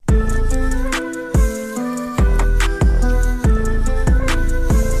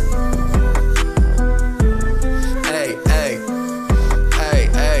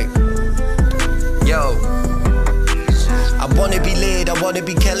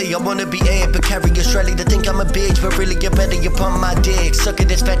belly. I wanna be air, but carry a strelly to think I'm a bitch, but really you're better upon my dick. Sucking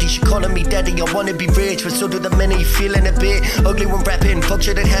this fatty, she calling me daddy. I wanna be rich, but so do the many. Feeling a bit ugly when rapping. Fuck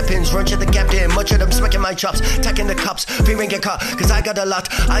shit that happens. Run to the captain. Much of them smacking my chops, tacking the cops, fearing get caught. Cause I got a lot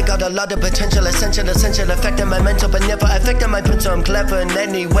of potential, essential affecting my mental, but never affecting my pencil. I'm clever in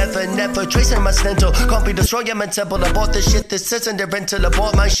any weather, never tracing my stencil. Can't be destroying my temple. I bought the shit, this isn't the rental. I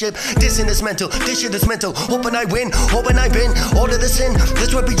bought my ship, this is mental, this shit is mental. Hoping I win, hoping I win. All of the sin,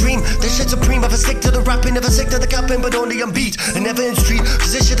 this what we dream. This shit supreme. If I stick to the rapping, if I stick to the capping, but only on beat and never in street.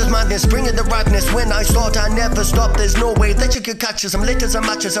 Cause this shit is madness, bringing the ripeness. When I start, I never stop. There's no way that you could catch us. I'm lit as a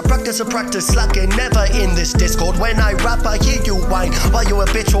mattress. I practice, slacking, never in this Discord. When I rap, I hear you whine while you a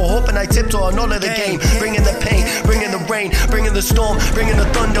bitch or hoping I tiptoe on all of the game. Bringing the pain, bringing the rain, bringing the storm, bringing the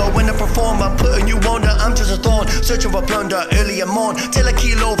thunder. When I perform, I'm putting you under. I'm just a thorn, searching for plunder. Early in morn, till I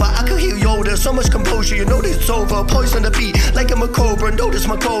keel over. I can hear Yoda, so much composure, you know this it's over. Poison the beat, like I'm a cobra. Notice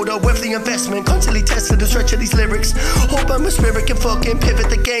my coda, worth the investment. Constantly testing the stretch of these lyrics. Hope I'm a spirit, can fucking pivot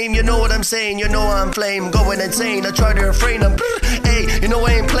the game. You know what I'm saying, you know I'm flame, going insane. I try to refrain, hey, you know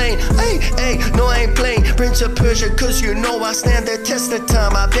I ain't playing. Hey, no I ain't playing. Prince of Persia, cause you know I stand the test of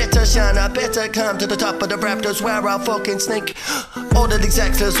time. I better shine, I better climb to the top of the raptors where I'll fucking snake. All of these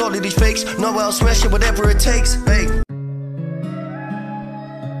actors, all of these fakes. No, I'll smash it, whatever it takes. Hey.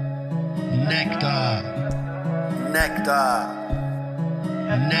 Nectar.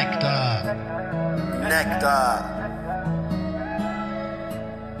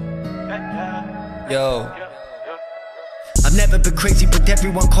 Yo. I've never been crazy, but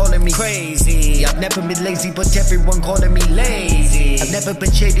everyone calling me crazy. I've never been lazy, but everyone calling me lazy. I've never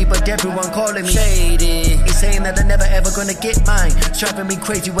been shady, but everyone calling me shady. He's saying that I'm never ever gonna get mine. It's driving me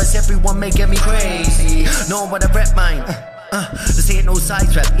crazy, what's everyone making me crazy? Knowing what I rep mine. This ain't no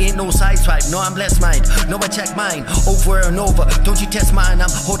side trap, ain't no side swipe. No, I'm blessed mine, no I check mine over and over, don't you test mine. I'm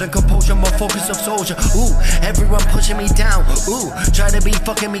holding composure, more focus of soldier. Ooh, everyone pushing me down. Ooh, try to be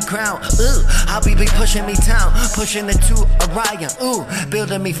fucking me crown. Ooh, I'll be pushing me down, pushing it to Orion. Ooh,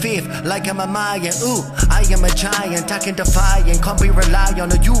 building me fifth like I'm a Mayan. Ooh, I am a giant, I can defy and can't be relying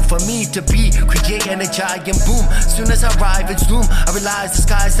on you for me to be creating a giant boom. Soon as I arrive, it's doom. I realize the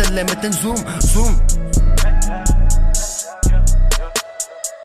sky's the limit and zoom.